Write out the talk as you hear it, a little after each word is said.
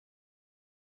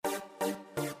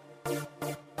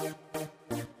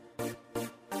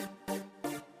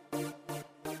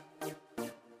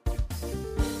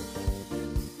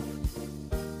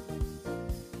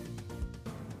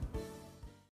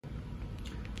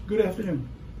Good afternoon.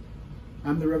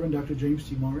 I'm the Reverend Dr. James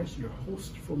T. Morris, your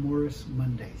host for Morris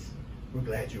Mondays. We're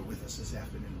glad you're with us this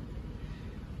afternoon.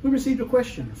 We received a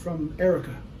question from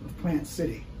Erica of Plant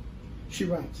City. She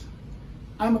writes,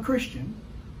 I'm a Christian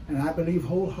and I believe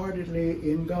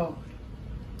wholeheartedly in God.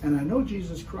 And I know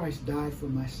Jesus Christ died for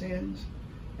my sins,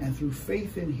 and through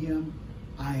faith in him,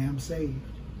 I am saved.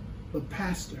 But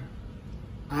Pastor,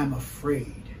 I'm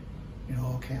afraid, in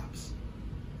all caps.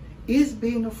 Is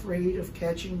being afraid of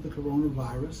catching the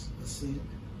coronavirus a sin?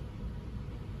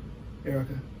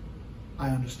 Erica, I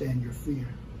understand your fear.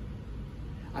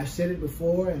 I've said it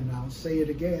before and I'll say it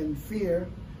again. Fear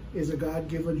is a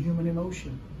God-given human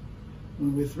emotion.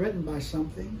 When we're threatened by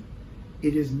something,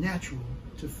 it is natural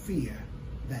to fear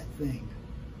that thing.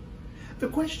 The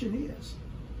question is,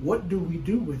 what do we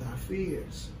do with our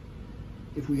fears?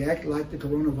 If we act like the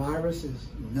coronavirus is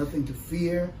nothing to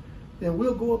fear, then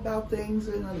we'll go about things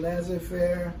in a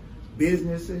laissez-faire,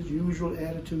 business as usual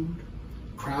attitude,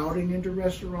 crowding into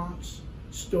restaurants,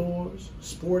 stores,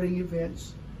 sporting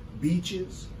events,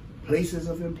 beaches, places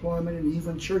of employment, and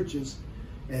even churches,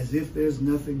 as if there's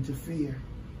nothing to fear.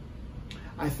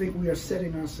 I think we are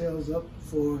setting ourselves up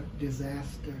for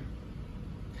disaster.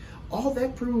 All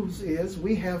that proves is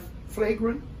we have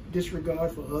flagrant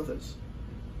disregard for others,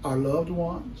 our loved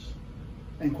ones,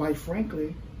 and quite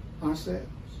frankly, ourselves.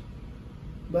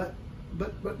 But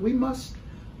we must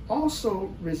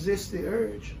also resist the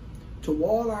urge to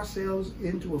wall ourselves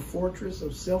into a fortress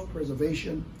of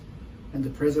self-preservation and the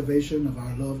preservation of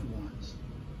our loved ones,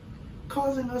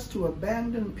 causing us to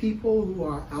abandon people who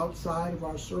are outside of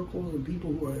our circles and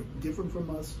people who are different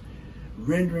from us,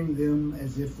 rendering them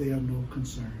as if they are no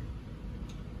concern.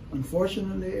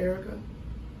 Unfortunately, Erica,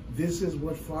 this is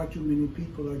what far too many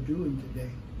people are doing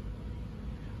today.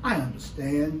 I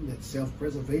understand that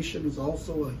self-preservation is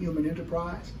also a human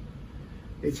enterprise.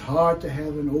 It's hard to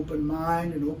have an open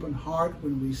mind and open heart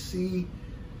when we see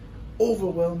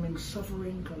overwhelming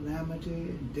suffering, calamity,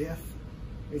 and death.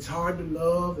 It's hard to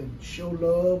love and show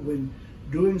love when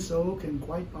doing so can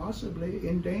quite possibly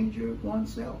endanger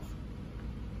oneself.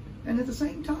 And at the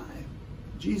same time,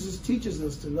 Jesus teaches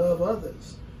us to love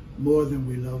others more than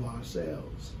we love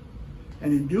ourselves.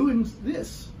 And in doing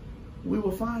this, we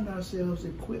will find ourselves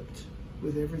equipped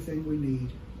with everything we need.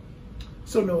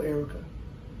 So no, Erica,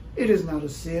 it is not a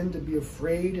sin to be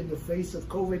afraid in the face of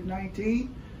COVID-19,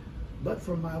 but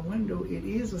from my window, it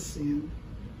is a sin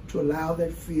to allow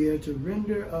that fear to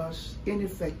render us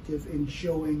ineffective in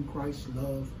showing Christ's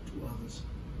love to others.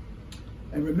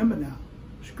 And remember now,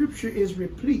 Scripture is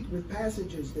replete with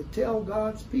passages that tell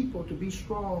God's people to be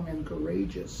strong and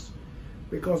courageous,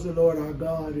 because the Lord our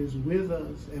God is with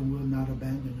us and will not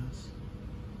abandon us.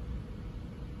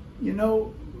 You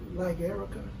know, like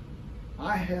Erica,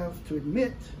 I have to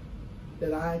admit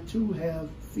that I too have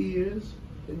fears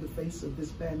in the face of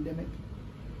this pandemic.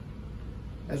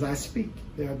 As I speak,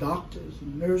 there are doctors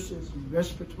and nurses and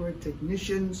respiratory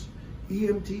technicians,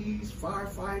 EMTs,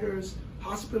 firefighters,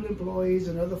 hospital employees,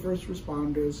 and other first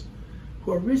responders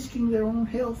who are risking their own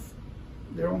health,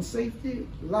 their own safety,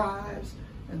 lives,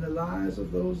 and the lives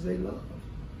of those they love,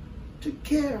 to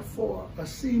care for a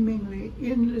seemingly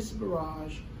endless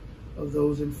barrage of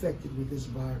those infected with this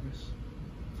virus.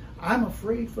 I'm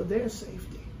afraid for their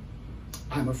safety.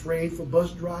 I'm afraid for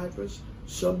bus drivers,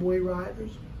 subway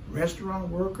riders, restaurant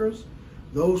workers,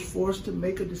 those forced to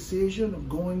make a decision of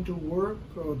going to work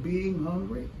or being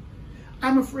hungry.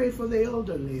 I'm afraid for the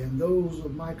elderly and those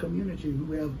of my community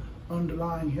who have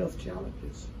underlying health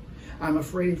challenges. I'm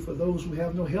afraid for those who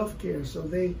have no health care, so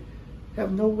they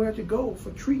have nowhere to go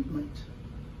for treatment.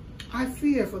 I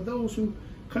fear for those who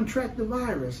contract the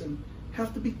virus and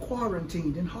have to be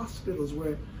quarantined in hospitals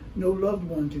where no loved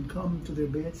one can come to their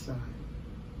bedside.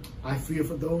 I fear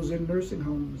for those in nursing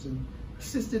homes and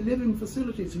assisted living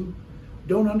facilities who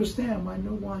don't understand why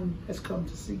no one has come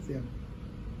to see them.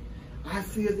 I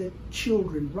fear that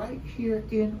children right here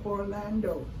in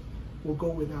Orlando will go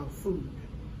without food.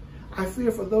 I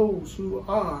fear for those who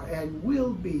are and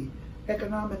will be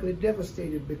economically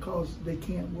devastated because they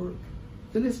can't work.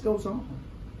 The list goes on.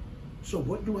 So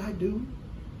what do I do?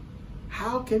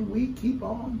 How can we keep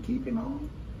on keeping on?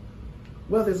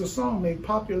 Well, there's a song made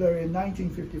popular in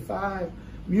 1955,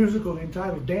 musical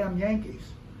entitled Damn Yankees.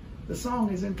 The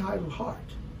song is entitled Heart.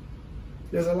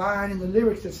 There's a line in the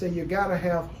lyrics that say you gotta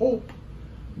have hope,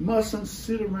 mustn't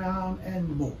sit around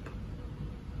and mope.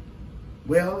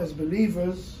 Well, as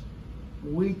believers,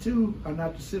 we too are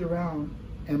not to sit around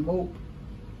and mope.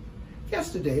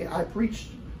 Yesterday, I preached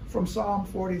from Psalm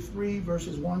 43,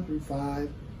 verses 1 through 5.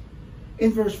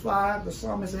 In verse 5, the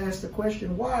psalmist asked the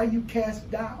question, why are you cast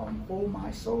down, O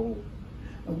my soul?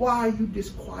 And why are you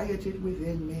disquieted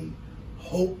within me?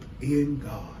 Hope in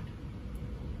God.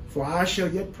 For I shall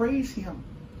yet praise him,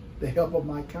 the help of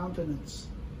my countenance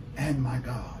and my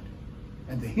God.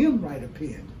 And the hymn writer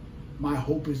penned, my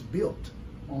hope is built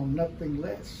on nothing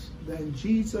less than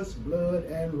Jesus' blood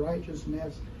and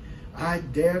righteousness. I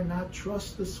dare not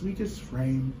trust the sweetest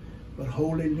frame, but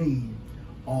wholly lean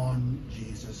on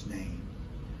Jesus' name.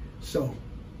 So,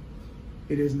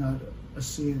 it is not a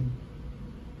sin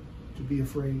to be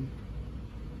afraid.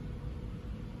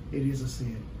 It is a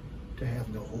sin to have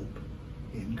no hope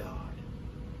in God.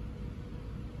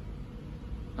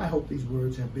 I hope these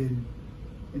words have been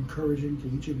encouraging to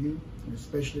each of you, and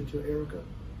especially to Erica.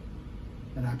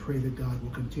 And I pray that God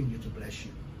will continue to bless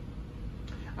you.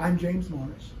 I'm James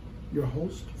Morris, your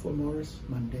host for Morris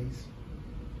Mondays.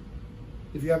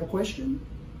 If you have a question,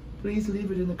 please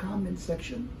leave it in the comments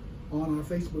section on our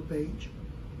Facebook page.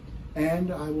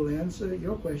 And I will answer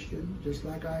your question just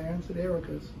like I answered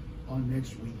Erica's on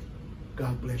next week.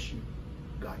 God bless you.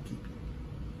 God keep you.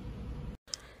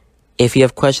 If you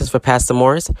have questions for Pastor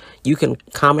Morris, you can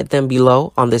comment them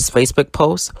below on this Facebook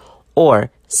post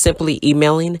or simply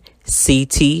emailing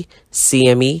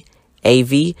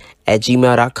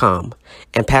ctcmeav@gmail.com.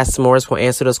 And Pastor Morris will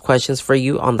answer those questions for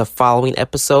you on the following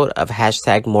episode of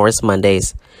 #Morris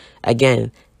Mondays.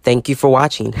 Again, thank you for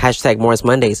watching #Morris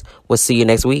Mondays. We'll see you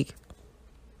next week.